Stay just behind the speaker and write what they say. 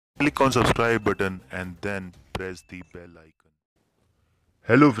Click on subscribe button and then press the bell icon.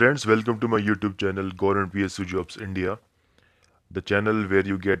 Hello friends, welcome to my YouTube channel Government PSU Jobs India, the channel where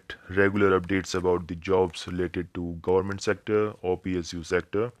you get regular updates about the jobs related to government sector or PSU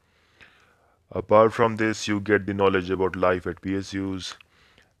sector. Apart from this, you get the knowledge about life at PSUs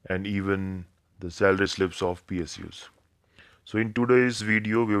and even the salary slips of PSUs. So in today's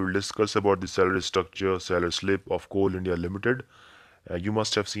video, we will discuss about the salary structure, salary slip of Coal India Limited. You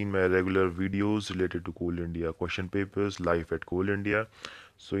must have seen my regular videos related to Coal India question papers, life at Coal India.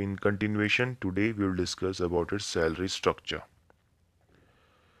 So in continuation, today we will discuss about its salary structure.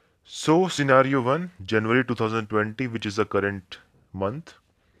 So scenario 1, January 2020, which is the current month.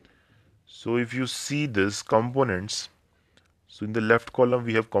 So if you see this components, so in the left column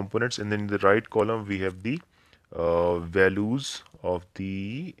we have components, and then in the right column we have the values of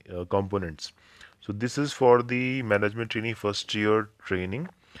the components. So this is for the management trainee first year training,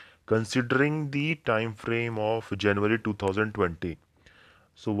 considering the time frame of January 2020.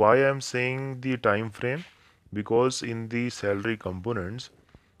 So why I am saying the time frame? Because in the salary components,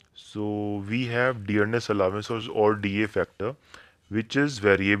 so we have dearness allowance or DA factor, which is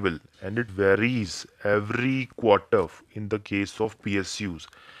variable and it varies every quarter in the case of PSUs,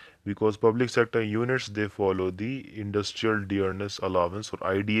 because public sector units they follow the industrial dearness allowance or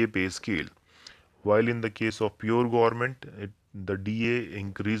IDA pay scale, while in the case of pure government the DA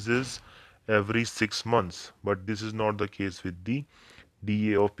increases every 6 months. But this is not the case with the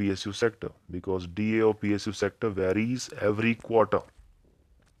DA of PSU sector, because DA of PSU sector varies every quarter.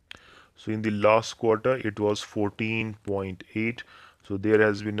 So in the last quarter it was 14.8. So there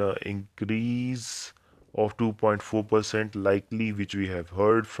has been an increase of 2.4% likely, which we have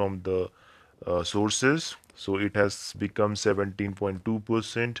heard from the sources. So it has become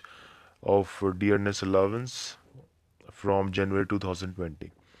 17.2% of dearness allowance from January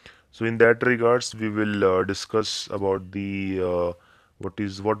 2020. So in that regards, we will discuss about the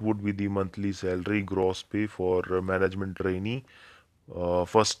what would be the monthly salary gross pay for management trainee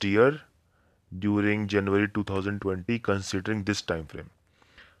first year during January 2020, considering this time frame.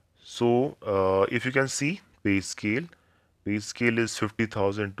 So if you can see pay scale is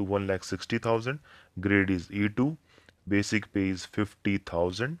 50,000 to 1,60,000. Grade is E2. Basic pay is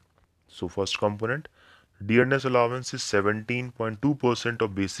 50,000. So first component. Dearness allowance is 17.2%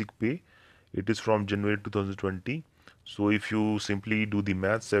 of basic pay. It is from January 2020. So if you simply do the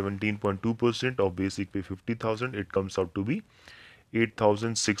math, 17.2% of basic pay 50,000, it comes out to be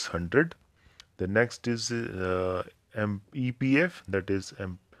 8,600. The next is EPF, that is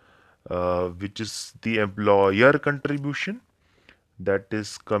which is the employer contribution, that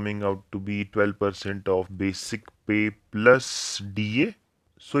is coming out to be 12% of basic pay plus DA.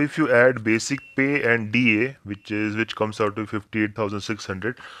 So if you add basic pay and DA, which comes out to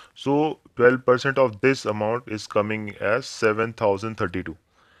 58,600, so 12% of this amount is coming as 7,032.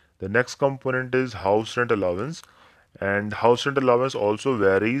 The next component is house rent allowance, and house rent allowance also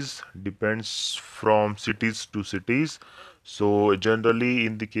varies, depends from cities to cities. So generally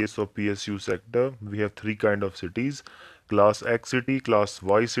in the case of PSU sector, we have three kind of cities: class X city, class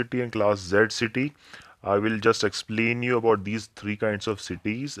Y city, and class Z city. I will just explain you about these three kinds of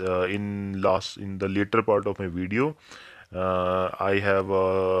cities in the later part of my video. I have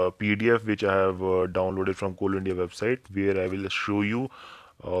a PDF which I have downloaded from Coal India website, where I will show you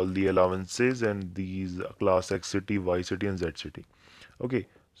all the allowances and these class X city, Y city, and Z city. Okay,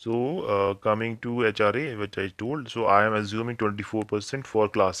 so coming to HRA, which I told, so I am assuming 24% for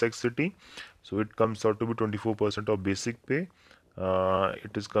class X city, so it comes out to be 24% of basic pay.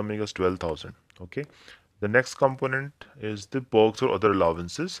 It is coming as 12,000. Okay, the next component is the perks or other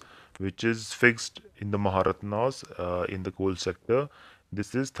allowances, which is fixed in the Maharatnas in the coal sector.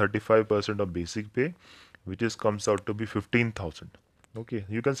 This is 35% of basic pay, which is comes out to be 15,000. Okay,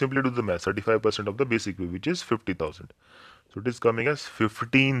 you can simply do the math. 35% of the basic pay, which is 50,000. So it is coming as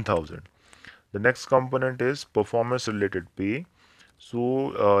 15,000. The next component is performance related pay.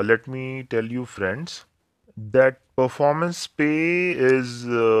 So let me tell you, friends, that performance pay is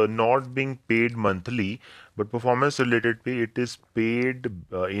not being paid monthly, but performance related pay, it is paid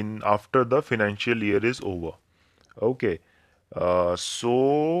in after the financial year is over. Okay,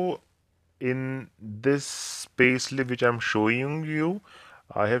 so in this payslip which I'm showing you,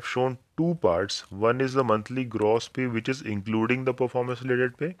 I have shown two parts. One is the monthly gross pay, which is including the performance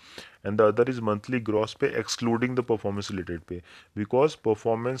related pay, and the other is monthly gross pay excluding the performance related pay, because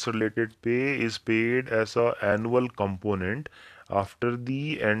performance related pay is paid as a annual component after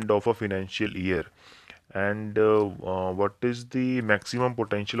the end of a financial year. And what is the maximum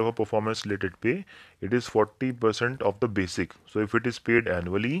potential of a performance related pay? It is 40% of the basic. So if it is paid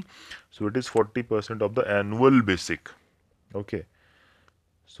annually, so it is 40% of the annual basic. Okay.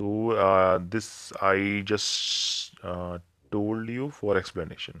 So this I just told you for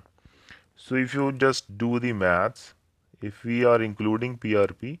explanation. So if you just do the maths, if we are including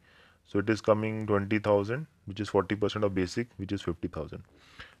PRP, so it is coming 20,000, which is 40% of basic, which is 50,000.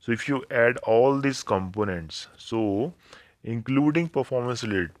 So if you add all these components, so including performance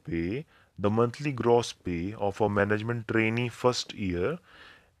related pay, the monthly gross pay of a management trainee first year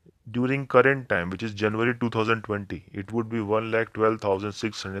during current time, which is January 2020, it would be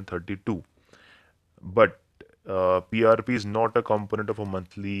 1,12,632. But PRP is not a component of a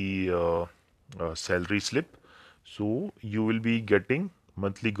monthly salary slip. So you will be getting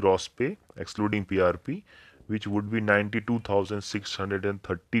monthly gross pay excluding PRP, which would be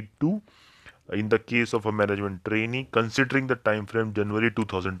 92,632 in the case of a management trainee, considering the time frame January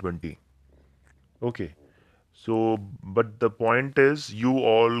 2020. Okay. So, but the point is, you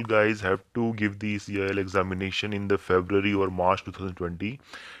all guys have to give the CIL examination in the February or March 2020,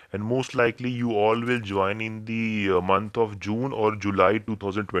 and most likely you all will join in the month of June or July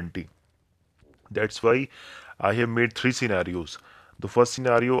 2020. That's why I have made three scenarios. The first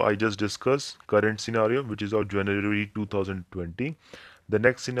scenario I just discussed, current scenario, which is of January 2020. The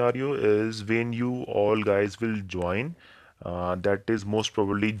next scenario is when you all guys will join. That is most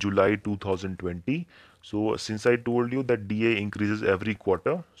probably July 2020. So since I told you that DA increases every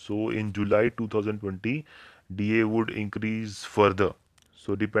quarter, so in July 2020, DA would increase further.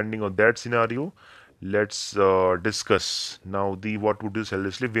 So depending on that scenario, let's discuss now the what would you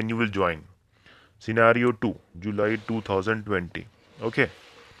selectively when you will join. Scenario 2, July 2020. Okay.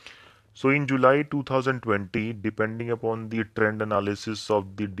 So in July 2020, depending upon the trend analysis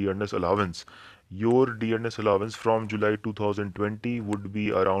of the dearness allowance, your dearness allowance from July 2020 would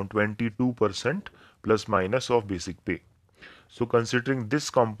be around 22% plus minus of basic pay. So considering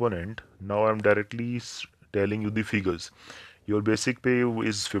this component, now I'm directly telling you the figures. Your basic pay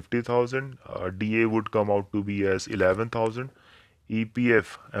is 50,000, DA would come out to be as 11,000,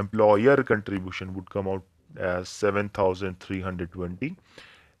 EPF employer contribution would come out as 7,320.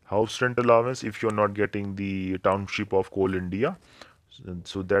 House rent allowance if you're not getting the township of Coal India,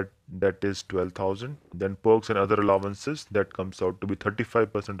 so that is 12,000. Then perks and other allowances that comes out to be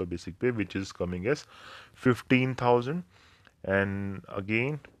 35% of basic pay, which is coming as 15,000. And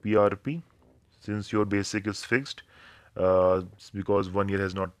again PRP, since your basic is fixed, because 1 year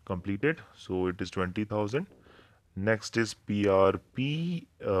has not completed, so it is 20,000. Next is PRP.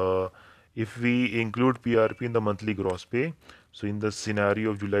 If we include PRP in the monthly gross pay, so in the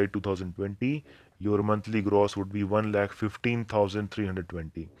scenario of July 2020, your monthly gross would be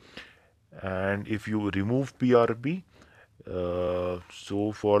 1,15,320. And if you remove PRP,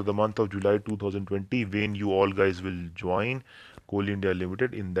 so for the month of July 2020, when you all guys will join Coal India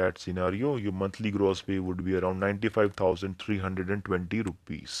Limited, in that scenario, your monthly gross pay would be around 95,320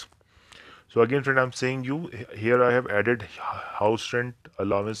 rupees. So again, friend, I'm saying you here I have added house rent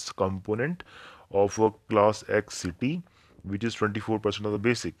allowance component of a class X city, which is 24% of the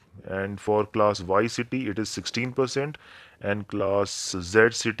basic, and for class Y city it is 16%, and class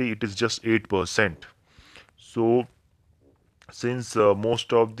Z city it is just 8%. So since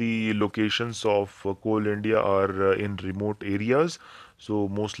most of the locations of Coal India are in remote areas, so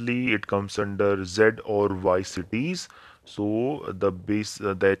mostly it comes under Z or Y cities. So the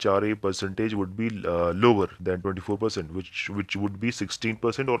HRA percentage would be lower than 24%, which would be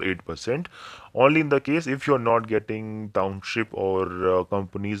 16% or 8%. Only in the case if you're not getting township or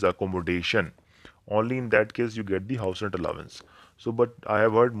companies accommodation. Only in that case you get the house rent allowance. So, but I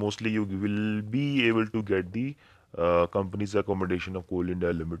have heard mostly you will be able to get the company's accommodation of Coal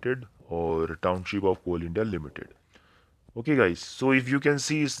India Limited or Township of Coal India Limited. Okay, guys. So if you can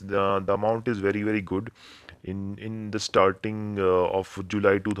see, the amount is very good. In the starting of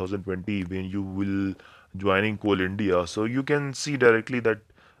July 2020, when you will joining Coal India, so you can see directly that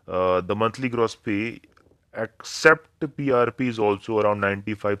the monthly gross pay except PRP is also around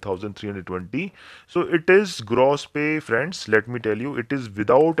 95,320. So it is gross pay, friends. Let me tell you, it is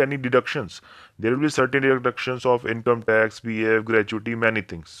without any deductions. There will be certain deductions of income tax, PF, gratuity, many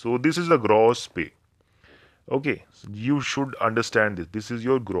things. So this is the gross pay. Okay, so you should understand this. This is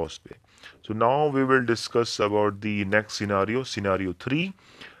your gross pay. So now we will discuss about the next scenario, scenario 3.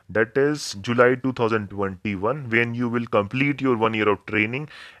 That is July 2021, when you will complete your 1 year of training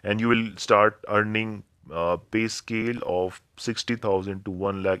and you will start earning pay scale of 60,000 to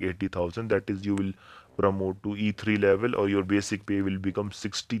 1,80,000. That is, you will promote to E3 level or your basic pay will become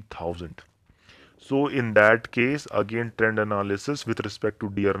 60,000. So in that case, again trend analysis with respect to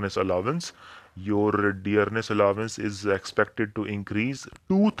dearness allowance, your dearness allowance is expected to increase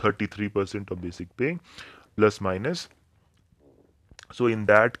to 33% of basic pay plus minus. So in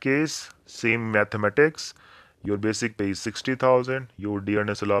that case, same mathematics. Your basic pay is 60,000, your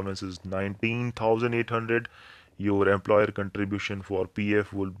dearness allowance is 19,800, your employer contribution for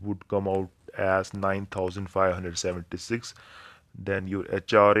PF would come out as 9,576. Then your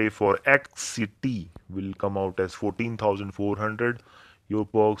HRA for XCT will come out as 14,400. Your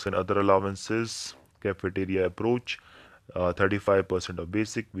perks and other allowances, cafeteria approach, 35% of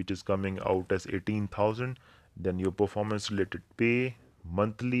basic, which is coming out as 18,000. Then your performance related pay,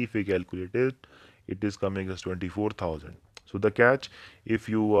 monthly, if you calculate it, it is coming as 24,000. So the catch, if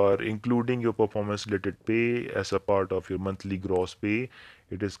you are including your performance related pay as a part of your monthly gross pay,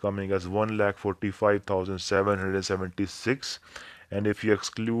 it is coming as 1,45,776. And if you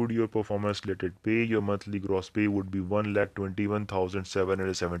exclude your performance related pay, your monthly gross pay would be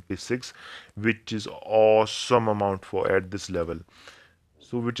 1,21,776, which is awesome amount for at this level.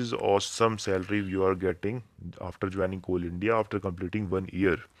 So which is awesome salary you are getting after joining Coal India after completing 1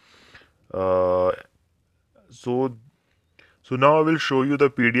 year. Uh, so so now I will show you the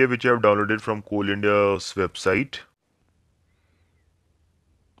PDF which I have downloaded from Coal India's website.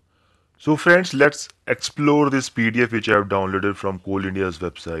 So friends, let's explore this PDF which I have downloaded from Coal India's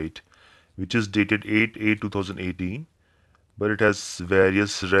website, which is dated 8/8/2018, but it has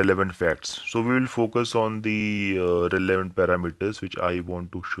various relevant facts. So we will focus on the relevant parameters which I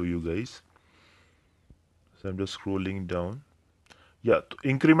want to show you guys. So I'm just scrolling down. Yeah,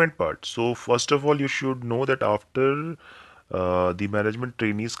 increment part. So first of all, you should know that after the management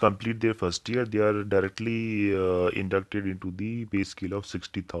trainees complete their first year, they are directly inducted into the pay scale of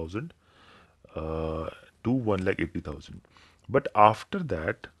 60,000 uh, to 1,80,000. But after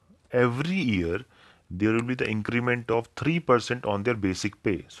that, every year there will be the increment of 3% on their basic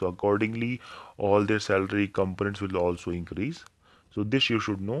pay. So accordingly, all their salary components will also increase. So this you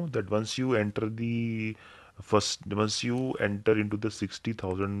should know that once you enter into the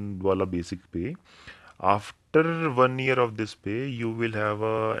 60,000 wala basic pay, after 1 year of this pay, you will have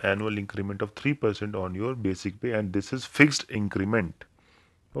a annual increment of 3% on your basic pay, and this is fixed increment.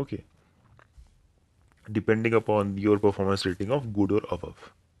 Okay, depending upon your performance rating of good or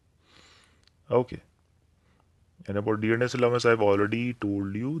above. Okay. And about DNS allowance, I've already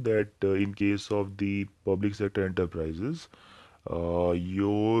told you that in case of the public sector enterprises,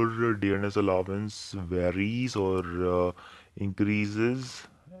 your DNS allowance varies or increases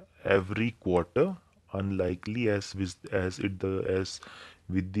every quarter, unlikely as with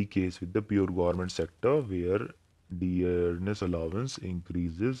the case with the pure government sector, where DNS allowance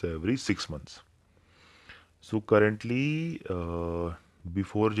increases every 6 months. So currently,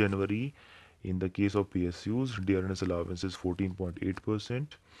 before January, in the case of PSUs, dearness allowance is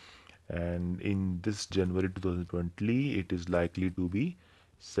 14.8%, and in this January 2020, it is likely to be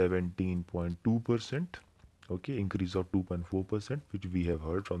 17.2%. Okay, increase of 2.4%, which we have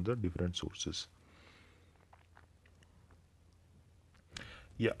heard from the different sources.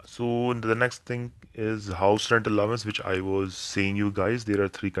 Yeah, so the next thing is house rent allowance, which I was saying you guys. There are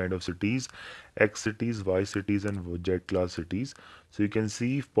three kind of cities: X cities, Y cities, and Z class cities. So you can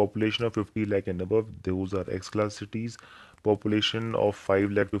see population of 50 lakh and above, those are X class cities. Population of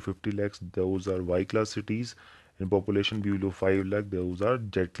 5 lakh to 50 lakhs, those are Y class cities. And population below 5 lakh, those are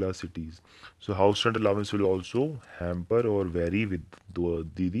Z class cities. So house rent allowance will also hamper or vary with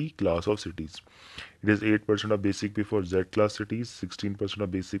the class of cities. It is 8% of basic pay for Z class cities, 16%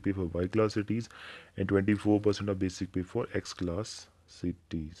 of basic pay for Y class cities, and 24% of basic pay for X class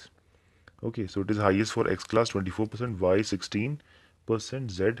cities. Okay, so it is highest for X class 24%, Y 16%,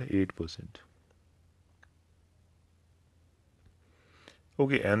 Z 8%.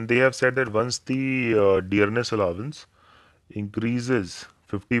 Okay, and they have said that once the dearness allowance increases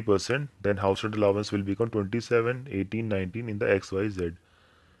 50%, then household allowance will become 27, 18, 19 in the XYZ.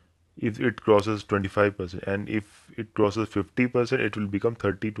 If it crosses 25%, and if it crosses 50%, it will become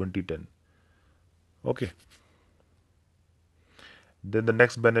 30, 20, 10. Okay. Then the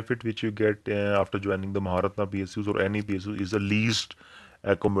next benefit which you get after joining the Maharatna PSUs or any PSU is a leased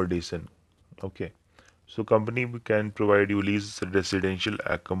accommodation. Okay. So company can provide you leased residential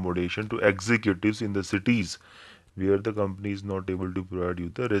accommodation to executives in the cities where the company is not able to provide you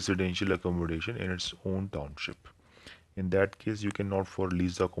the residential accommodation in its own township. In that case, you can opt for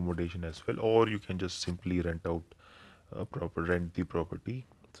leased accommodation as well, or you can just simply rent the property.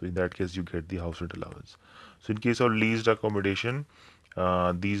 So in that case, you get the house rent allowance. So in case of leased accommodation,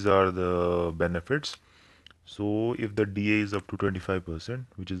 these are the benefits. So if the DA is up to 25%,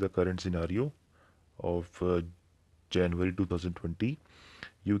 which is the current scenario, of January 2020,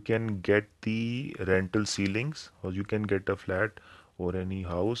 you can get the rental ceilings, or you can get a flat or any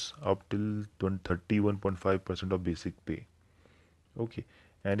house up till 31.5% of basic pay. Okay,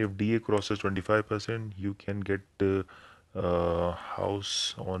 and if DA crosses 25%, you can get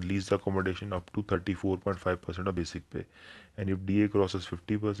house on leased accommodation up to 34.5% of basic pay. And if DA crosses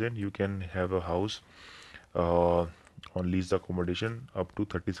 50%, you can have a house on leased accommodation up to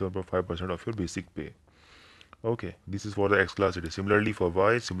 37.5% of your basic pay. Okay, this is for the X class city. Similarly for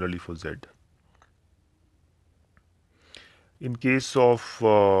Y, similarly for Z. In case of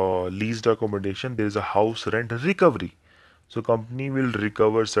leased accommodation, there is a house rent recovery. So company will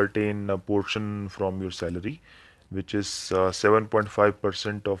recover certain portion from your salary, which is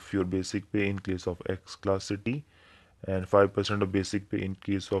 7.5% of your basic pay in case of X class city, and 5% of basic pay in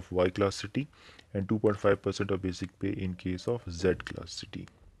case of Y class city, and 2.5% of basic pay in case of Z class city.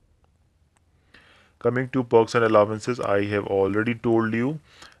 Coming to perks and allowances, I have already told you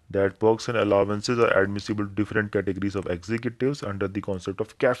that perks and allowances are admissible to different categories of executives under the concept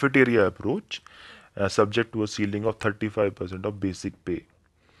of cafeteria approach, subject to a ceiling of 35% of basic pay.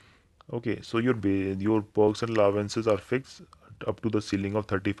 Okay, so your perks and allowances are fixed up to the ceiling of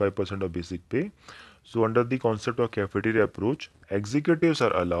 35% of basic pay. So under the concept of cafeteria approach, executives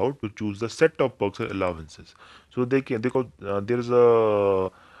are allowed to choose the set of perks and allowances. So there is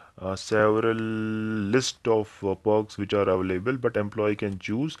several list of perks which are available, but employee can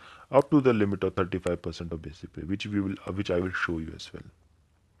choose up to the limit of 35% of basic pay, which I will show you as well.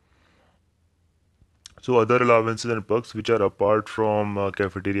 So other allowances and perks which are apart from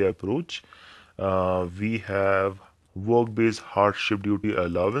cafeteria approach, we have work-based hardship duty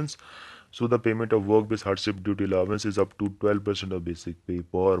allowance. So the payment of work-based hardship duty allowance is up to 12% of basic pay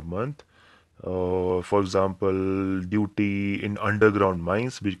per month. For example, duty in underground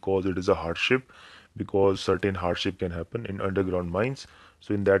mines, because it is a hardship, because certain hardship can happen in underground mines.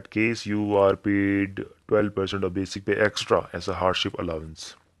 So in that case, you are paid 12% of basic pay extra as a hardship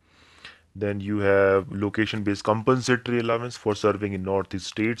allowance. Then you have location-based compensatory allowance for serving in Northeast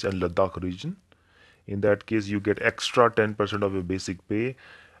states and Ladakh region. In that case, you get extra 10% of your basic pay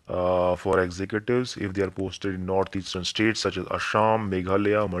for executives if they are posted in northeastern states such as Assam,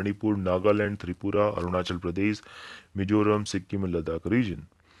 Meghalaya, Manipur, Nagaland, Tripura, Arunachal Pradesh, Mizoram, Sikkim, and Ladakh region.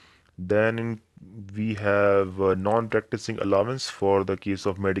 We have non-practicing allowance for the case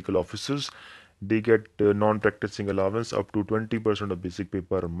of medical officers. They get non-practicing allowance up to 20% of basic pay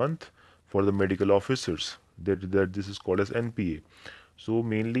per month for the medical officers. That this is called as NPA. So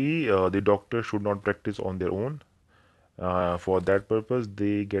mainly the doctor should not practice on their own. For that purpose,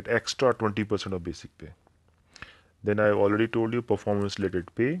 they get extra 20% of basic pay. Then I already told you performance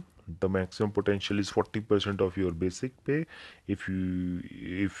related pay. The maximum potential is 40% of your basic pay if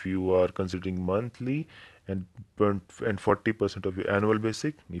you are considering monthly, and 40% of your annual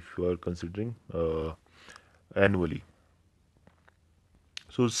basic if you are considering annually.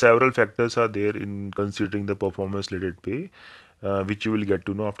 So several factors are there in considering the performance related pay, which you will get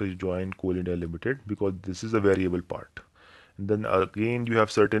to know after you join Coal India Limited, because this is a variable part. And then again, you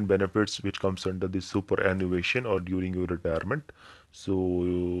have certain benefits which comes under the superannuation or during your retirement.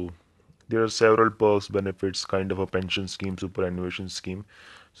 So there are several perks, benefits, kind of a pension scheme, superannuation scheme,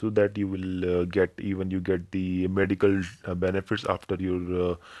 so that you will get the medical benefits after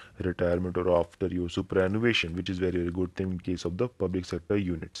your retirement or after your superannuation, which is very, very good thing in case of the public sector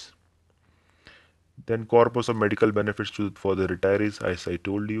units. Then corpus of medical benefits for the retirees, as I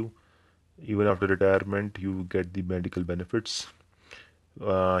told you, even after retirement, you get the medical benefits.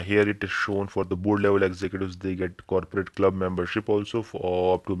 Here it is shown for the board level executives, they get corporate club membership also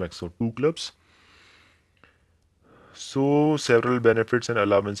for up to maximum two clubs. So several benefits and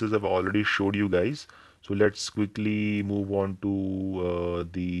allowances I've already showed you guys. So let's quickly move on to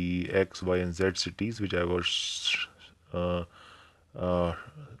the X, Y, and Z cities, which I was uh, uh,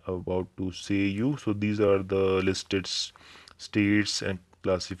 about to say you. So these are the listed states and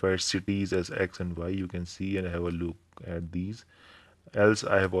classified cities as X and Y. You can see and have a look at these. Else,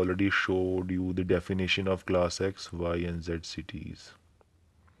 I have already showed you the definition of class X, Y, and Z cities.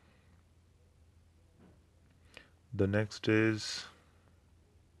 The next is,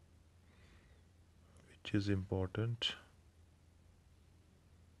 which is important.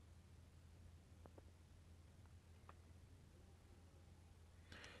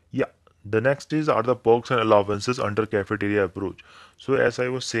 Yeah, the next is are the perks and allowances under cafeteria approach. So as I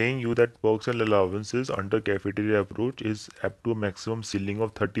was saying you that perks and allowances under cafeteria approach is up to a maximum ceiling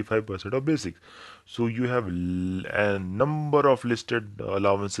of 35% of basic. So you have a number of listed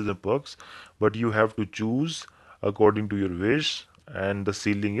allowances and perks, but you have to choose according to your wish and the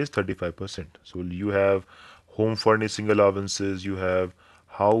ceiling is 35%. So you have home furnishing allowances, you have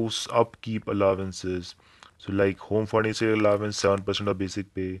house upkeep allowances. So like home furnishing allowance 7% of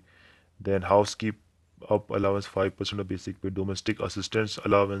basic pay, then housekeep up allowance 5% of basic pay, domestic assistance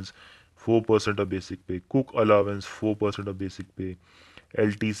allowance 4% of basic pay, cook allowance 4% of basic pay,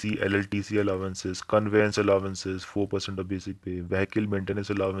 LTC, LLTC allowances, conveyance allowances 4% of basic pay, vehicle maintenance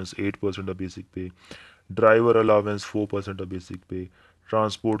allowance 8% of basic pay, driver allowance 4% of basic pay,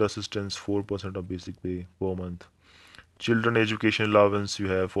 transport assistance 4% of basic pay per month. Children education allowance you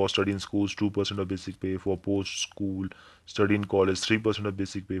have for study in schools 2% of basic pay, for post school study in college 3% of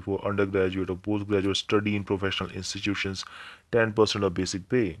basic pay, for undergraduate or postgraduate study in professional institutions 10% of basic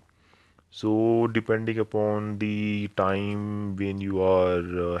pay. So depending upon the time when you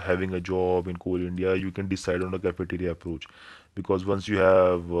are having a job in Coal India, you can decide on the cafeteria approach, because once you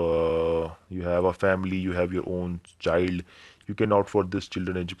have a family, you have your own child, you can opt for this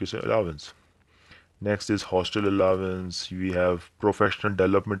children education allowance. Next is hostel allowance. We have professional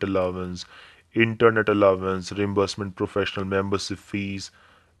development allowance, internet allowance, reimbursement professional membership fees,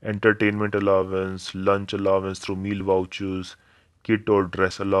 entertainment allowance, lunch allowance through meal vouchers, kit or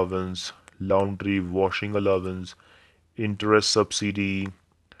dress allowance, laundry washing allowance, interest subsidy,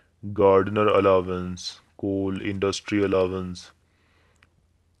 gardener allowance, coal industry allowance.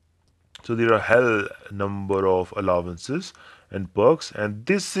 So there are hell number of allowances and perks, and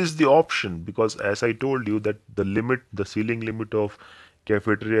this is the option because as I told you that the ceiling limit of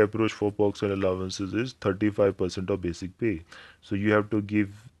cafeteria approach for perks and allowances is 35% of basic pay. So you have to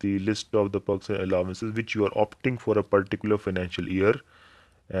give the list of the perks and allowances which you are opting for a particular financial year,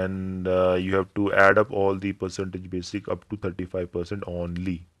 and you have to add up all the percentage basic up to 35%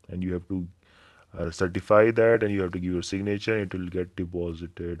 only, and you have to certify that, and you have to give your signature. It will get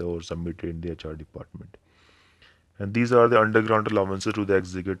deposited or submitted in the HR department. And these are the underground allowances to the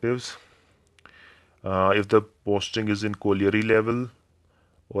executives. If the posting is in colliery level,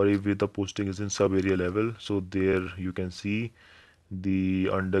 or if the posting is in sub area level, so there you can see the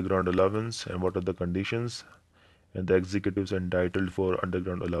underground allowance and what are the conditions. And the executives entitled for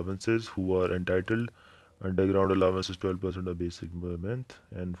underground allowances who are entitled underground allowance is 12% of basic month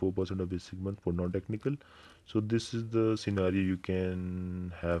and 4% of basic month for non-technical. So this is the scenario you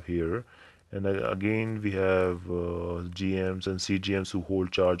can have here. And again we have GMs and CGMs who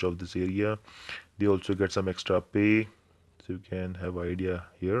hold charge of this area. They also get some extra pay, so you can have idea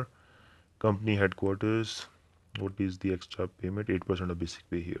here. Company headquarters, what is the extra payment? 8% of basic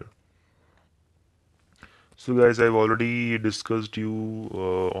pay here. So guys, I've already discussed you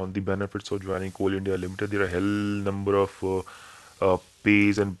on the benefits of joining Coal India Limited. There are hell number of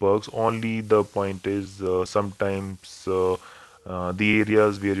pays and perks. Only the point is sometimes the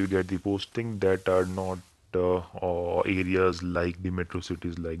areas where you get the posting that are not or areas like the metro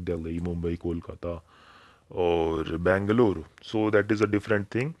cities like Delhi, Mumbai, Kolkata, or Bangalore. So that is a different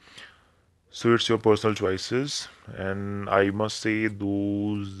thing. So it's your personal choices, and I must say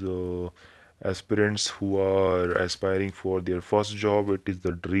those aspirants who are aspiring for their first job, it is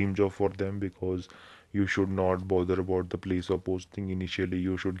the dream job for them because you should not bother about the place of posting initially.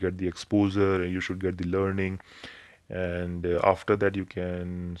 You should get the exposure and you should get the learning, and after that you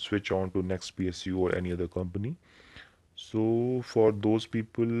can switch on to next PSU or any other company. So for those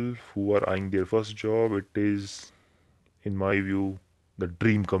people who are eyeing their first job, it is, in my view, the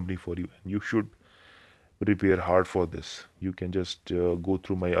dream company for you, and you should prepare hard for this. You can just go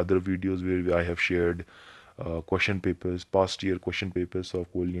through my other videos where I have shared question papers, past year question papers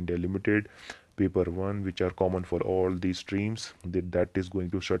of Coal India Limited, paper 1, which are common for all these streams. That is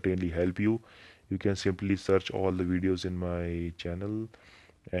going to certainly help you. You can simply search all the videos in my channel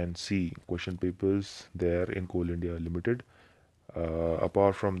and see question papers there in Coal India Limited.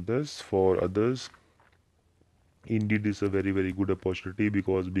 Apart from this, for others, Indeed is a very good opportunity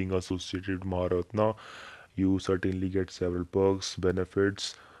because being associated with Maharatna, you certainly get several perks,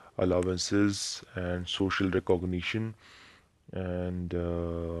 benefits, allowances, and social recognition, and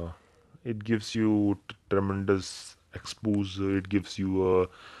it gives you tremendous exposure. It gives you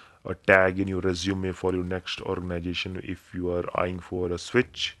a tag in your resume for your next organization if you are eyeing for a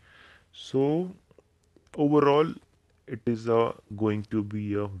switch. So overall, it is going to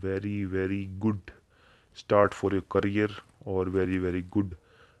be a very good start for your career, or very good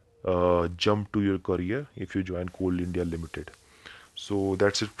jump to your career if you join Coal India Limited. So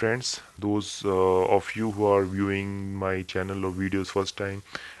that's it, friends. Those of you who are viewing my channel or videos first time,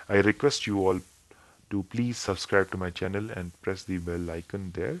 I request you all to please subscribe to my channel and press the bell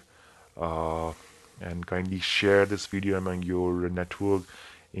icon there, uh, and kindly share this video among your network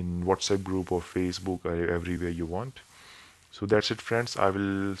in WhatsApp group or Facebook or everywhere you want. So that's it, friends. I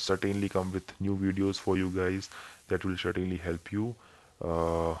will certainly come with new videos for you guys that will certainly help you.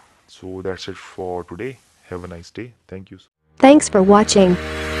 Uh, so that's it for today. Have a nice day. Thank you. Thanks for watching.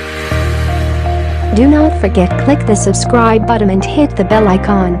 Do not forget click the subscribe button and hit the bell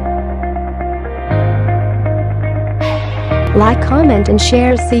icon. Like, comment and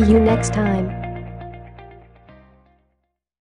share. See you next time.